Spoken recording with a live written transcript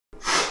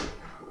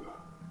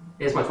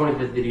It's my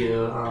 25th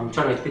video. I'm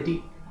trying to make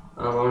 50.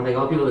 I want to thank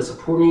all the people that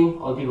support me,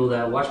 all the people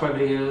that watch my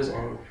videos,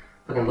 and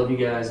fucking love you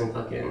guys, and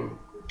fucking,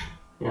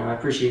 you know, I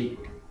appreciate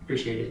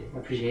it. I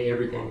appreciate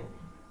everything.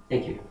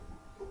 Thank you.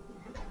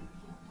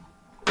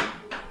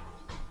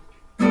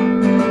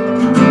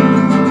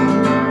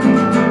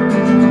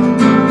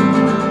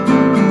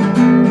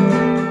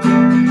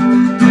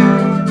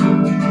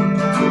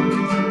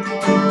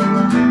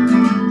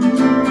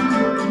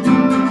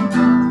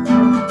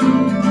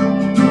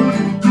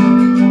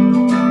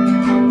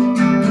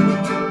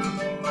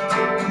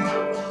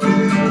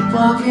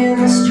 Walking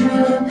the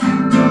strip,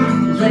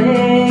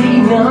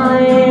 late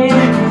night,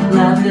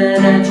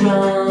 laughing at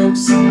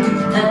drunks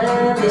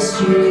and the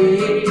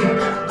street,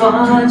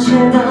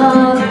 watching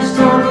others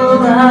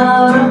tumble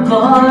out of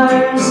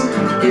bars.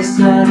 It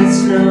started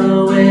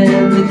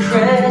snowing, the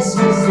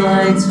Christmas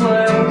lights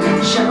were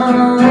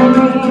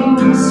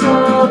shining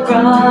so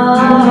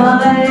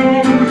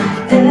bright.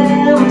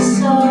 It was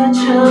such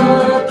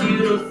a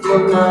beautiful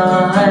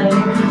night.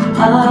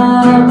 I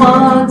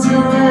walked a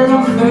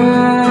little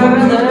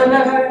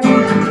further,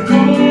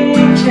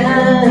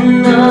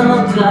 thinking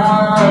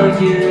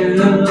about you.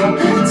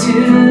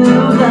 Too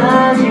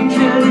bad you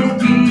couldn't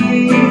be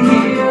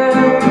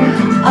here.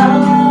 I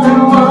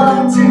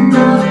walked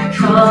another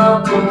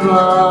couple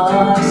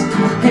blocks,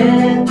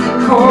 hit the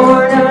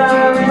corner,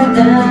 and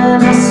then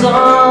I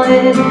saw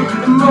it,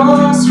 the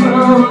most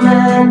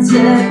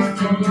romantic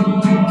thing.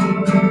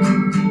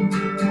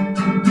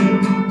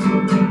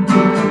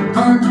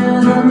 Under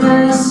the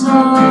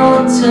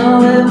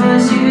mistletoe, it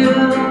was you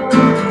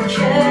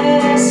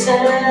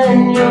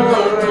kissing your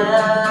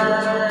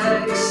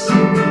ex.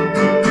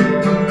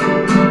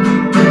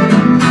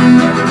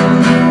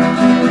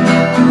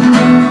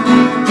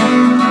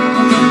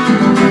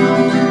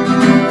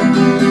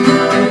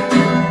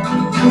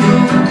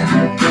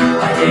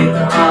 I hate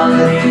the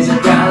holidays,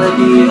 I'd rather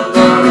be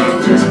alone and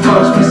just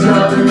punch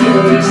myself in the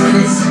face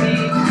and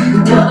see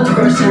another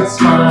person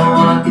smile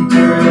walking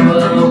through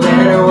a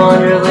winter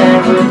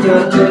wonderland with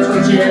your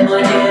clothes in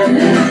my hand,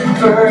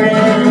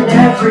 burning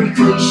every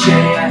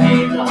cliche. I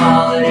hate the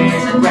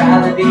holidays, I'd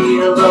rather be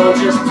alone,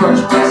 just punch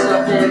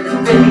myself in the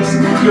face.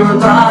 Your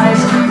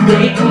lies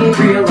make me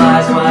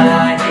realize why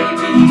I hate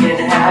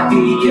being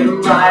happy.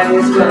 You might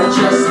as well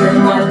just slit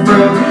my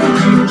throat.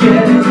 You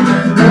get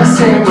the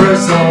same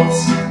results.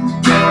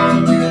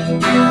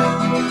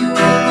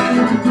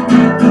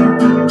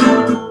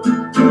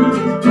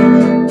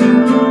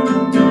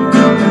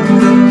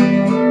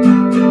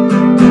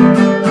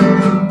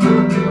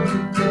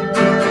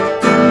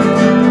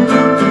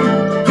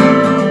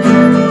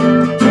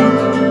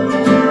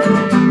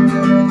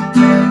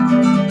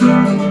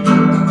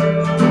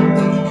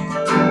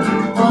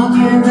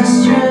 Walking the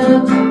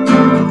strip,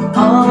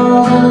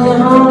 all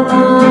alone,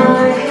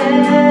 my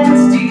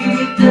hands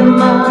deep in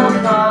my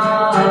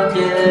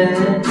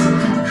pockets.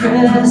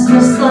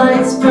 Christmas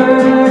lights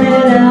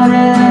burning out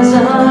as I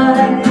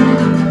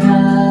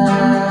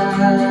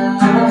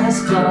pass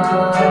by.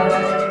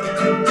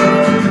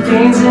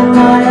 Veins in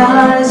my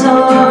eyes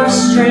are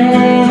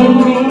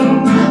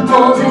straining,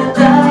 holding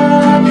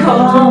back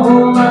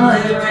all my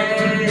rage.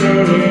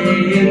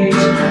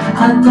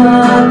 I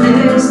thought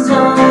this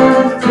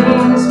time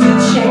things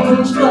would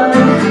change, but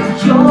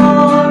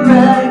your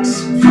ex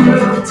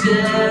proved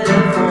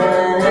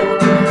different.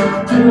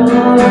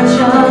 You're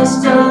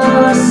just a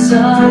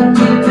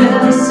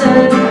succubus,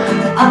 and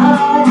I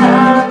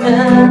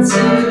happen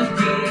to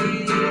be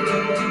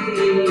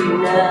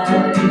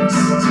next.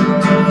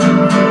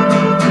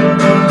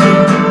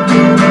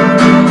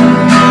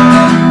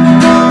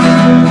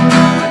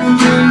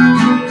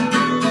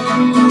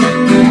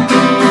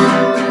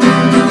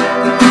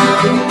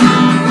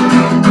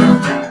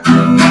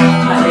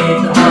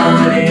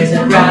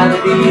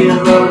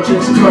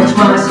 Just punch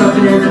myself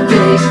in the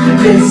face,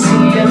 then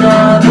see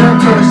another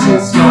person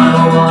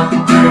smile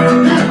walking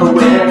through a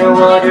winter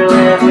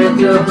wonderland with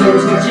your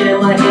clothes in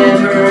my hand,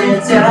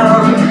 burning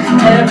down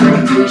every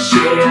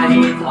cliche. I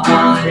hate the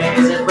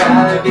holidays, I'd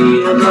rather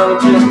be alone,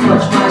 just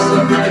punch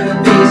myself in the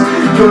face.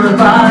 Your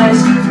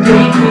lies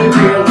make me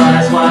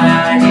realize why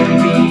I hate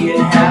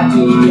being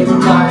happy, and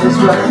might as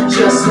well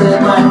just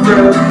slit my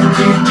throat.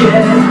 You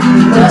get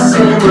the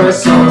same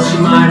results, you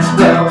might as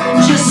well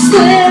just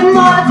slit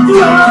my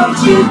throat.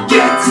 You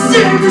get the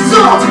same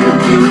results,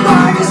 you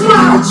might as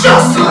well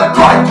just slit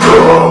my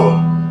throat.